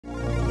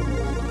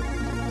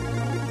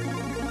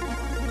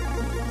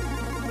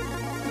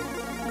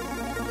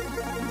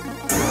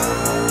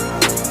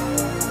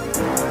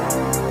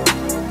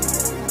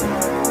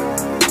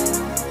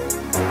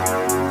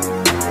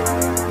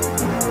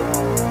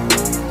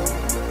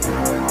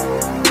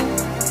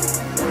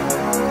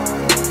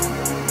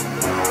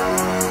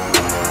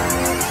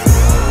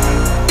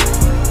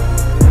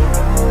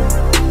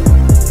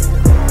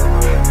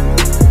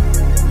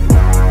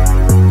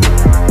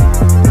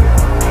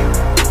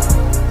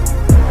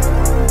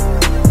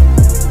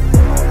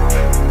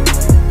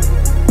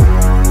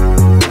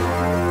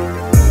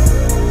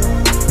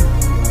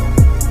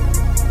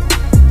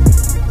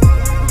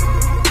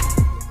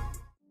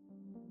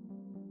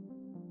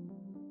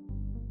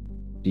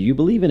you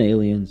believe in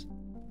aliens?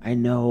 I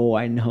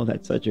know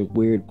that's such a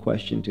weird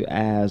question to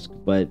ask,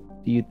 but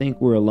do you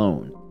think we're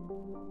alone?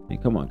 I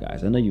mean, come on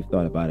guys, I know you've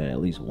thought about it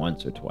at least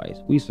once or twice.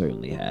 We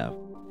certainly have.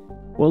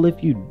 Well,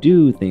 if you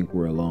do think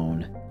we're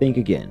alone, think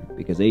again,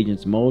 because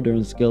Agents Mulder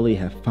and Scully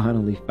have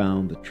finally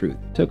found the truth.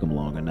 It took them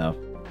long enough.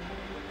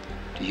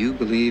 Do you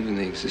believe in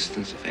the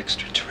existence of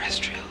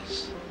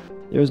extraterrestrials?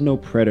 There's no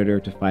predator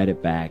to fight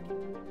it back.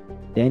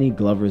 Danny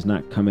Glover's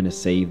not coming to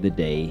save the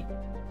day.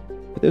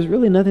 But there's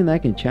really nothing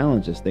that can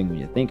challenge this thing when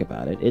you think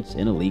about it. It's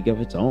in a league of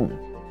its own.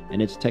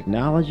 And its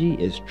technology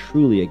is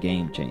truly a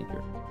game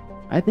changer.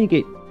 I think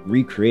it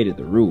recreated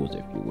the rules,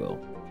 if you will.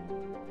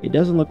 It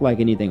doesn't look like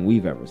anything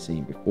we've ever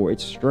seen before.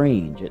 It's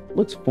strange. It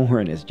looks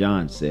foreign, as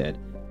John said,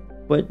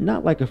 but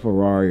not like a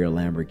Ferrari or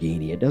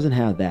Lamborghini. It doesn't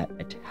have that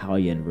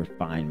Italian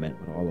refinement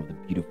with all of the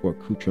beautiful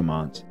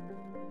accoutrements.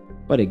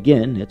 But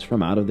again, it's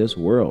from out of this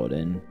world,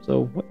 and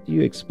so what do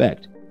you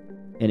expect?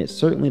 And it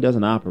certainly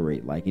doesn't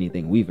operate like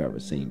anything we've ever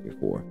seen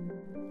before.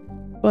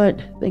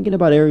 But thinking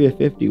about Area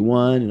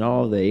 51 and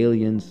all the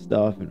alien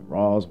stuff and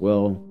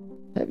Roswell,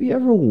 have you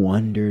ever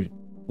wondered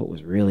what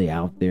was really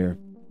out there?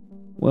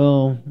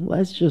 Well,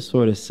 let's just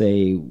sort of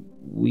say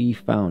we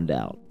found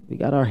out. We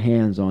got our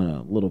hands on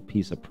a little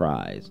piece of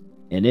prize,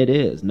 and it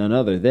is none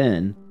other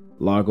than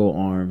Laugo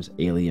Arms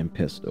Alien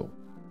Pistol.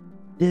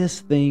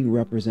 This thing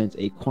represents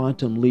a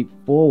quantum leap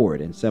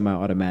forward in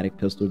semi-automatic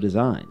pistol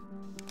design.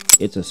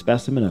 It's a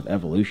specimen of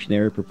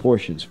evolutionary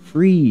proportions,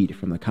 freed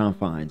from the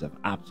confines of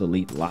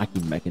obsolete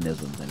locking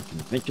mechanisms and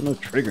conventional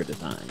trigger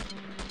design.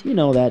 You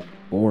know, that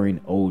boring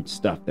old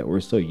stuff that we're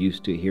so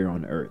used to here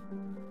on Earth.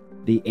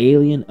 The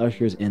Alien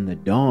ushers in the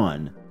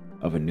dawn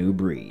of a new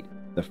breed,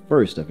 the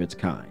first of its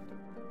kind.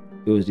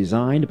 It was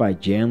designed by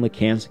Jan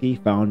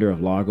Lekansky, founder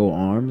of Laugo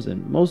Arms,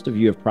 and most of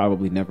you have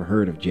probably never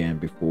heard of Jan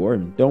before,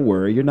 and don't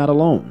worry, you're not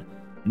alone.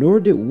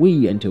 Nor did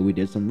we until we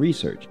did some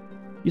research.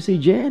 You see,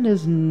 Jan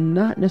is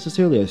not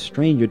necessarily a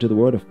stranger to the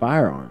world of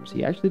firearms.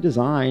 He actually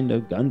designed a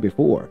gun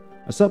before,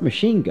 a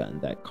submachine gun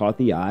that caught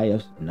the eye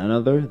of none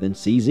other than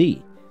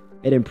CZ.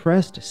 It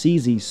impressed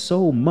CZ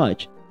so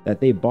much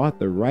that they bought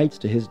the rights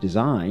to his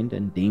design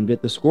and deemed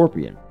it the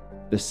Scorpion,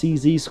 the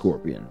CZ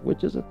Scorpion,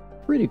 which is a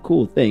pretty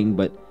cool thing,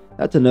 but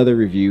that's another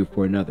review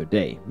for another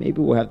day.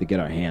 Maybe we'll have to get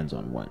our hands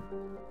on one.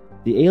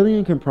 The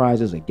Alien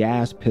comprises a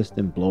gas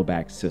piston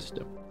blowback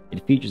system.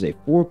 It features a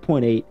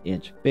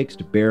 4.8-inch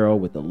fixed barrel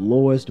with the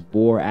lowest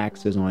bore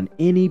axis on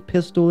any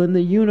pistol in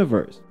the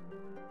universe.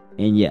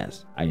 And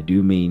yes, I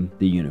do mean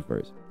the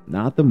universe,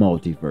 not the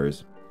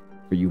multiverse,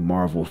 for you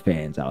Marvel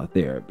fans out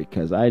there,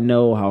 because I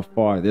know how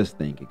far this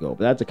thing could go,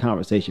 but that's a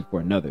conversation for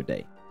another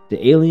day.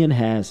 The Alien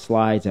has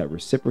slides that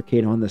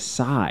reciprocate on the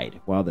side,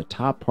 while the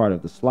top part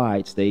of the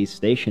slide stays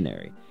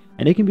stationary,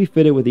 and it can be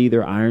fitted with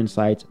either iron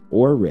sights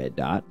or red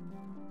dot.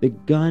 The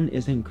gun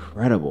is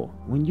incredible.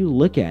 When you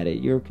look at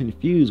it, you're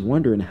confused,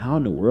 wondering how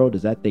in the world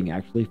does that thing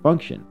actually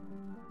function.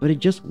 But it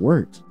just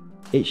works.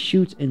 It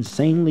shoots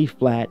insanely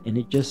flat, and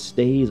it just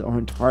stays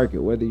on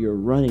target. Whether you're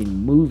running,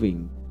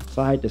 moving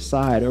side to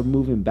side, or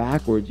moving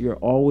backwards, you're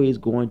always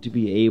going to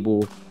be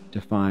able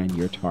to find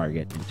your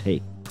target and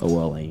take a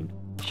well-aimed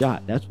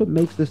shot. That's what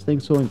makes this thing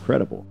so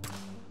incredible.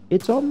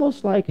 It's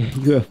almost like a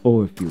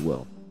UFO, if you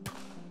will.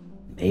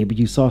 Maybe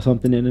you saw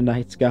something in the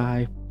night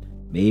sky,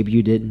 maybe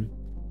you didn't.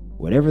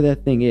 Whatever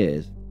that thing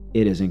is,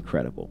 it is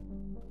incredible.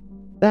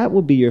 That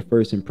will be your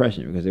first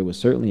impression, because it was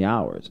certainly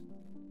ours.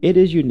 It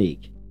is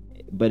unique,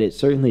 but it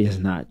certainly is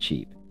not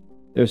cheap.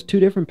 There's two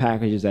different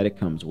packages that it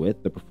comes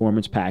with: the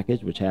performance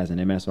package, which has an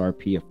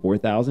MSRP of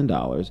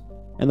 $4,000,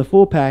 and the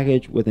full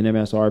package with an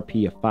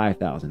MSRP of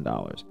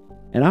 $5,000.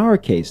 In our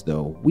case,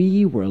 though,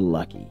 we were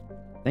lucky.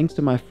 Thanks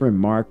to my friend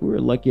Mark, we were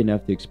lucky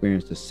enough to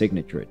experience the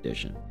Signature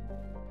Edition.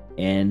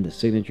 And the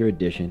Signature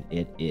Edition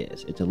it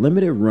is. It's a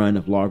limited run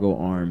of Laugo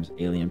Arms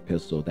Alien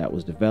Pistol that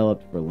was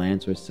developed for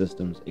Lancer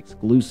Systems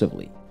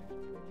exclusively.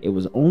 It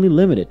was only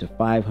limited to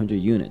 500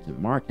 units, and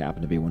Mark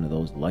happened to be one of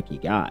those lucky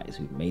guys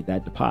who made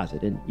that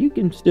deposit, and you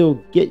can still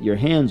get your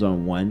hands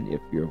on one if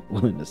you're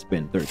willing to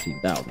spend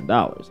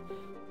 $13,000.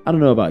 I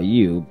don't know about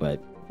you,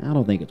 but I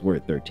don't think it's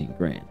worth 13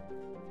 grand.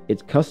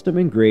 It's custom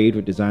engraved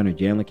with designer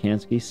Jan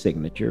Lekansky's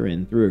signature,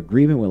 and through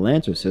agreement with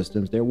Lancer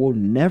Systems, there will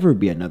never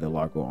be another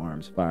Laugo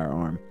Arms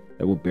firearm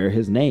that will bear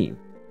his name.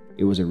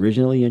 It was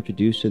originally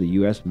introduced to the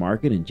US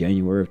market in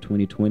January of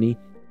 2020,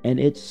 and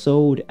it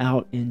sold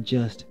out in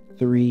just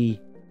 3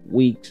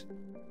 weeks.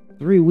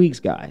 3 weeks,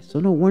 guys. So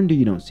no wonder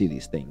you don't see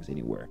these things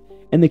anywhere.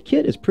 And the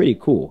kit is pretty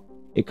cool.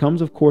 It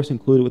comes, of course,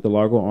 included with the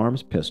Laugo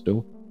Arms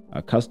pistol,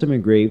 a custom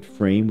engraved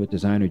frame with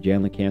designer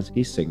Jan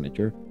Lekansky's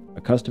signature,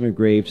 a custom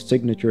engraved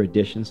Signature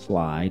Edition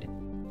slide,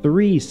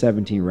 3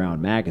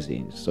 17-round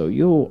magazines, so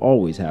you'll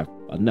always have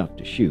enough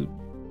to shoot,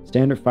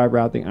 standard fiber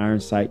optic iron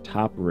sight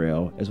top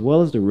rail, as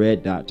well as the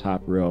red dot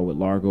top rail with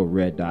Largo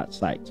red dot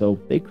sight. So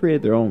they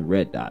created their own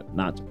red dot,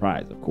 not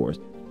surprised, of course.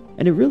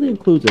 And it really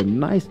includes a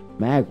nice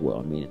mag well.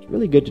 I mean, it's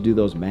really good to do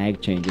those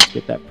mag changes,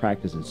 get that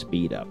practice and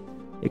speed up.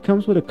 It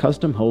comes with a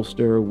custom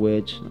holster,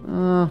 which,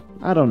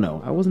 I don't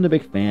know. I wasn't a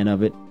big fan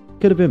of it.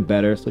 could have been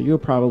better, so you'll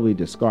probably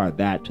discard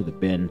that to the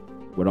bin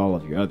with all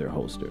of your other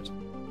holsters.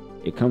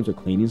 It comes with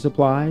cleaning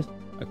supplies,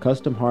 a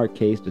custom hard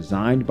case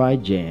designed by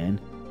Jan,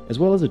 as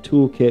well as a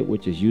toolkit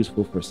which is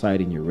useful for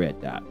sighting your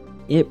red dot.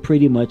 It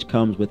pretty much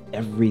comes with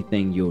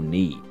everything you'll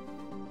need.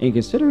 And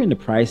considering the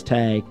price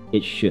tag,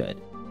 it should.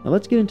 Now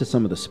let's get into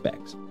some of the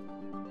specs.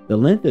 The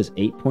length is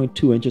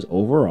 8.2 inches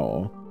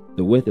overall,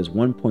 the width is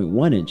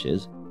 1.1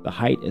 inches, the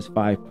height is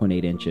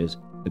 5.8 inches,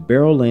 the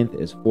barrel length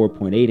is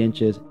 4.8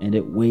 inches, and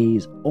it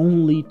weighs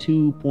only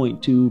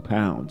 2.2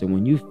 pounds. And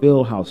when you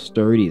feel how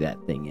sturdy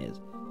that thing is,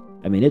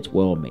 I mean, it's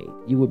well made.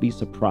 You would be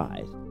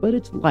surprised, but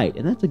it's light,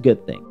 and that's a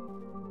good thing.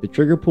 The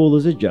trigger pull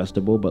is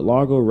adjustable, but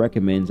Laugo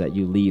recommends that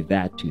you leave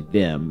that to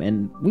them,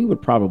 and we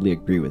would probably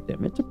agree with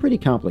them. It's a pretty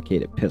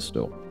complicated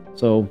pistol,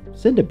 so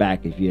send it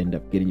back if you end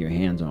up getting your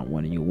hands on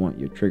one and you want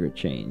your trigger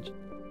changed.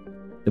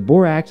 The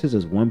bore axis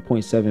is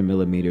 1.7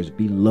 millimeters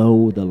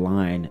below the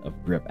line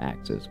of grip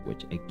axis,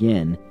 which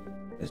again,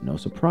 there's no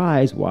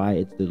surprise why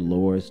it's the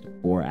lowest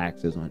bore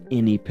axis on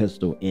any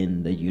pistol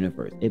in the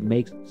universe. It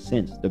makes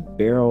sense. The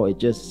barrel, it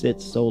just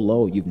sits so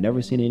low. You've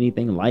never seen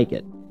anything like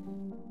it.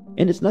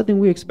 And it's nothing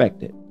we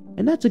expected.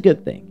 And that's a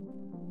good thing.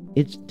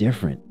 It's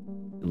different.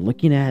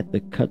 Looking at the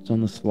cuts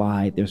on the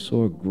slide, they're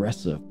so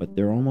aggressive, but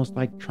they're almost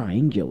like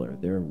triangular.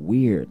 They're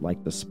weird,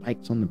 like the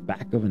spikes on the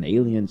back of an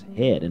alien's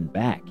head and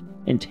back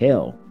and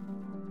tail.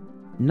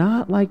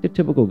 Not like the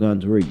typical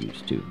guns we're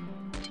used to.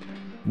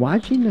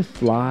 Watching the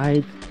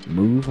slides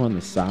move on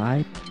the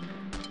side,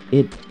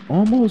 it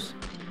almost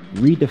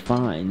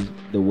redefines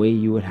the way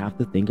you would have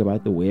to think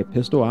about the way a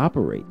pistol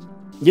operates.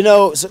 You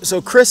know,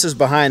 so Chris is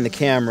behind the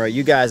camera.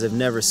 You guys have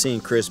never seen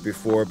Chris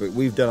before, but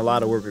we've done a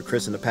lot of work with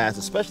Chris in the past,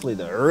 especially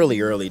the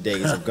early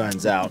days of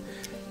Guns Out.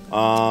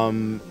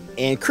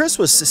 And Chris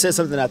said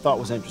something I thought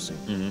was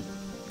interesting.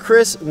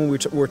 Chris, when we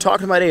were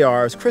talking about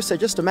ARs, Chris said,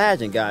 just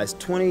imagine, guys,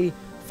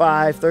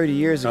 25, 30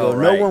 years ago,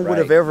 no one would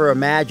have ever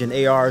imagined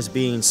ARs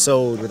being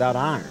sold without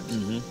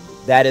irons.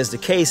 That is the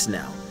case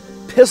now.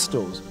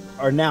 Pistols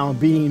are now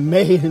being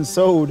made and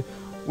sold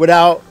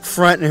without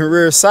front and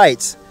rear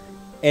sights.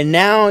 And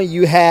now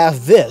you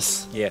have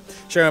this. Yeah,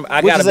 sure.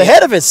 Which is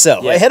ahead of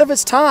itself, ahead of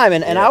its time.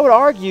 And I would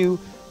argue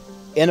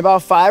in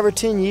about 5 or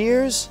 10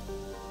 years,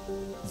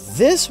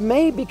 this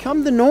may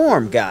become the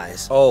norm,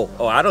 guys. Oh,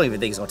 I don't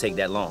even think it's going to take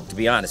that long, to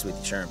be honest with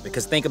you, Sherm.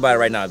 Because think about it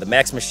right now. The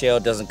Max Michelle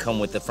doesn't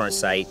come with the front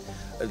sight.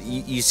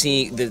 You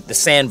see, the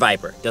Sand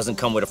Viper doesn't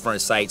come with a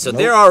front sight. So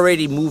they're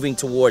already moving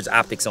towards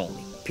optics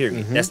only,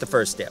 period. That's the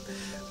first step.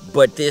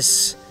 But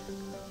the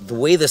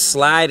way the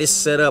slide is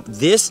set up,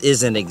 this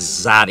is an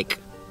exotic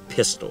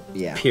pistol,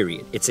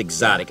 period. It's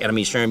exotic. And I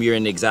mean, Sherm, you're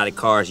in exotic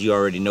cars. You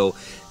already know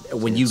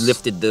when you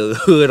lifted the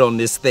hood on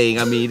this thing.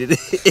 I mean,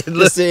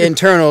 the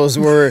internals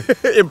were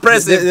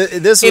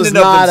impressive. This was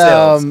not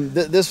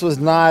this was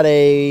not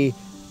a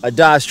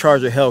Dodge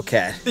Charger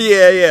Hellcat.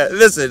 Yeah.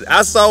 Listen,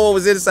 I saw what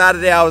was inside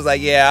of there. I was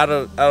like, yeah, I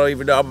don't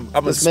even know. I'm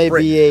gonna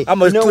clean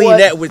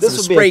that with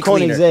some spray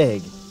cleaner.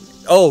 Egg.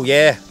 Oh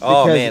yeah.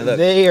 Oh because man, look.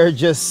 They are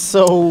just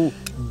so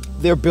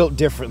they're built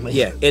differently.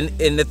 Yeah,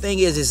 and the thing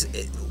is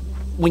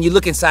when you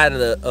look inside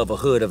of a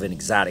hood of an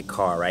exotic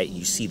car, right,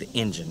 you see the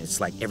engine. It's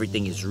like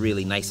everything is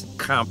really nice and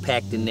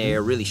compact in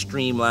there, really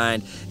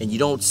streamlined, and you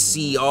don't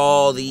see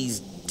all these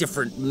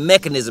different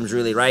mechanisms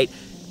really, right?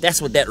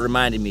 That's what that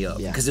reminded me of.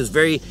 Because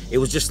it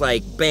was just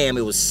like, bam,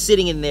 it was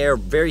sitting in there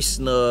very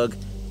snug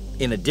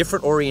in a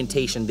different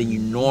orientation than you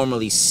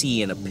normally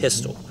see in a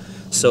pistol.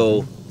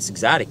 So it's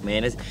exotic,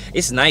 man.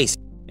 It's nice.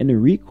 And the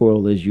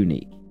recoil is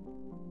unique.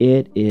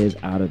 It is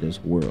out of this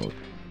world.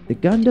 The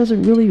gun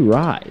doesn't really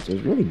rise.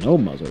 There's really no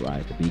muzzle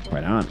rise, to be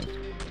quite honest.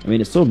 I mean,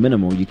 it's so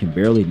minimal you can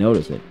barely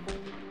notice it.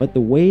 But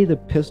the way the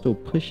pistol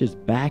pushes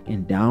back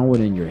and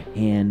downward in your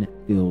hand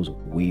feels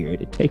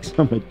weird. It takes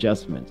some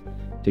adjustments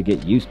to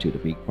get used to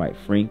be quite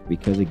frank,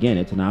 because again,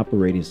 it's an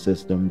operating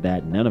system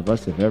that none of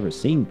us have ever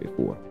seen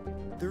before.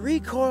 The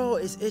recoil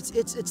is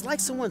it's like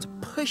someone's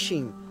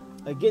pushing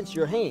against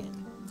your hand.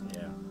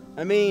 Yeah.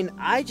 I mean,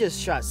 I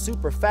just shot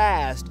super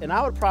fast, and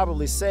I would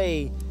probably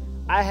say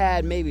I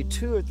had maybe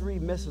 2 or 3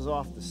 misses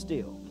off the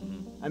steel.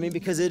 I mean,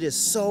 because it is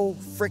so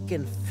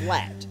freaking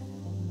flat.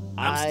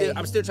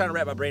 I'm still trying to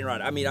wrap my brain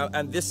around it. I mean,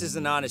 this is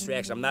an honest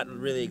reaction. I'm not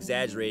really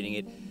exaggerating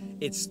it.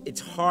 It's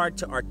hard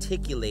to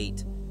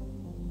articulate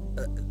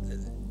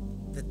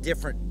the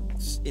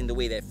difference in the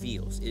way that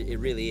feels. It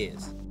really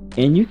is.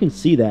 And you can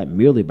see that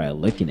merely by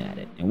looking at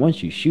it. And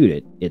once you shoot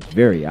it, it's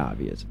very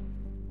obvious.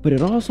 But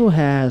it also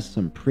has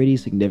some pretty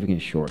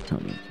significant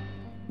shortcomings.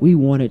 We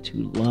wanted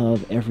to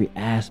love every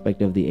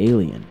aspect of the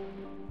Alien.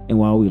 And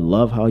while we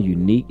love how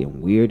unique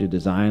and weird the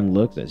design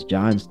looks, as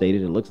John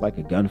stated, it looks like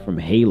a gun from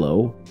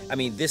Halo. I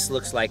mean, this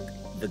looks like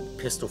the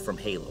pistol from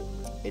Halo.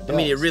 It does. I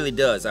mean, it really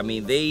does. I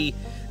mean, they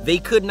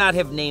could not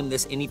have named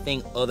this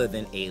anything other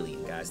than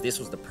Alien, guys. This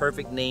was the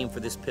perfect name for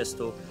this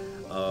pistol.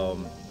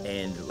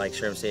 And like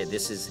Sherm said,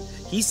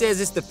 he says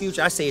it's the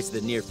future. I say it's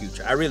the near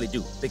future. I really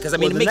do. Because I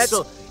mean, it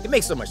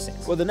makes so much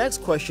sense. Well, the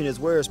next question is,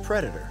 where is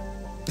Predator?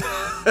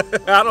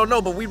 I don't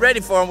know, but we ready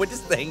for him with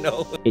this thing,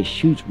 though. It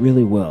shoots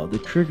really well. The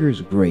trigger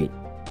is great.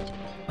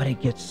 but it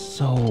gets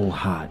so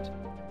hot.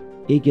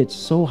 It gets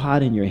so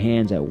hot in your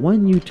hands that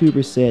one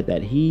YouTuber said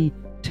that he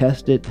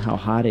tested how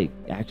hot it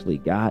actually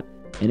got,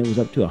 and it was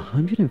up to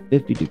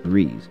 150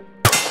 degrees.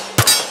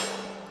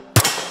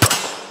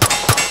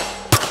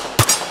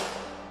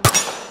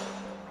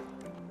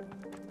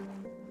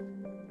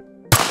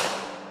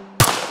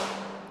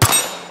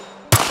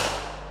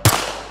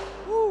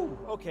 Woo,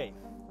 okay.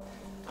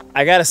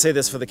 I gotta say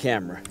this for the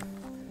camera.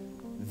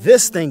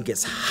 This thing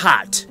gets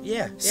hot.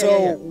 Yeah.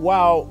 So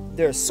while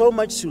there's so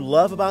much to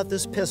love about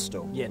this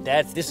pistol,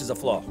 This is a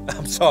flaw.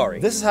 I'm sorry.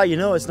 this is how you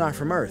know it's not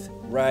from Earth.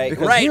 Right,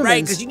 Because right,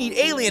 humans- because you need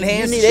alien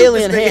hands. You to need shoot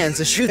alien this thing. hands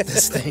to shoot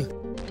this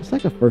thing. It's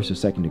like a first or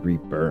second degree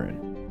burn.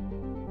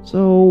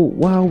 So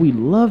while we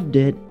loved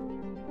it,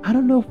 I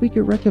don't know if we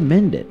could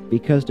recommend it,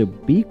 because to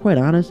be quite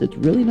honest, it's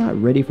really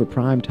not ready for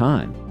prime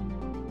time.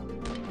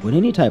 With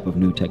any type of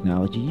new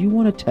technology, you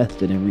want to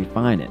test it and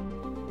refine it.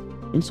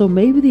 And so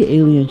maybe the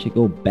alien should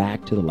go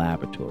back to the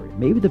laboratory.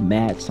 Maybe the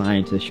mad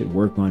scientists should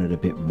work on it a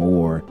bit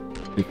more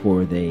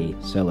before they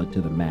sell it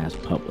to the mass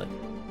public.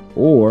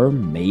 Or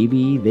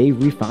maybe they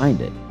refined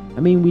it. I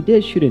mean, we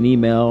did shoot an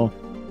email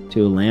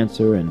to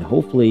Lancer and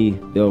hopefully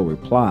they'll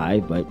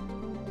reply, but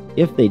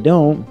if they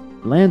don't,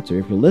 Lancer,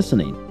 if you're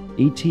listening,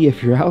 ET,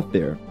 if you're out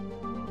there,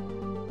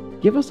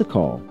 give us a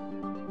call.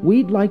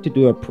 We'd like to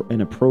do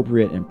an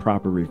appropriate and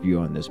proper review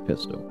on this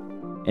pistol.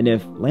 And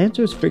if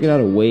Lancer's figured out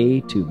a way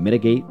to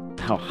mitigate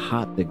how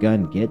hot the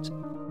gun gets,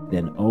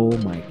 then oh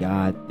my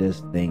God,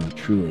 this thing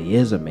truly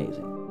is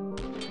amazing.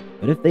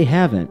 But if they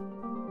haven't,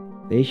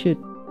 they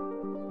should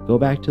go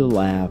back to the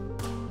lab,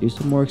 do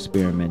some more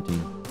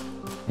experimenting,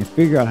 and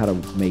figure out how to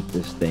make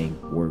this thing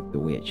work the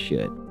way it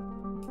should.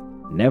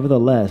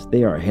 Nevertheless,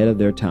 they are ahead of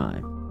their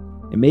time.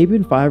 And maybe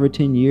in 5 or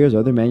 10 years,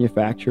 other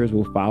manufacturers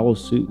will follow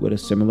suit with a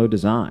similar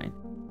design.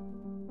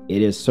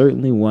 It is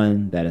certainly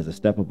one that is a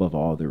step above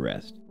all the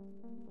rest.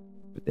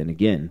 But then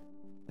again,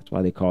 that's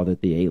why they called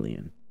it the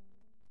Alien.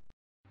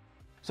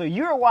 So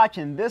you're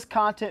watching this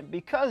content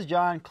because,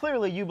 John,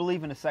 clearly you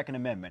believe in the Second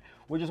Amendment,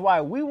 which is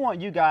why we want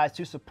you guys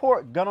to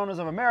support Gun Owners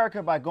of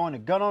America by going to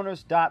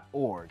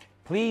gunowners.org.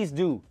 Please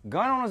do.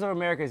 Gun Owners of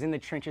America is in the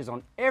trenches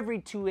on every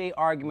 2A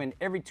argument,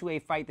 every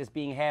 2A fight that's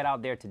being had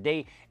out there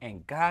today,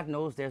 and God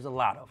knows there's a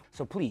lot of.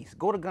 So please,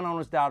 go to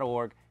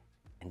gunowners.org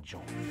and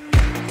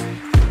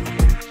join.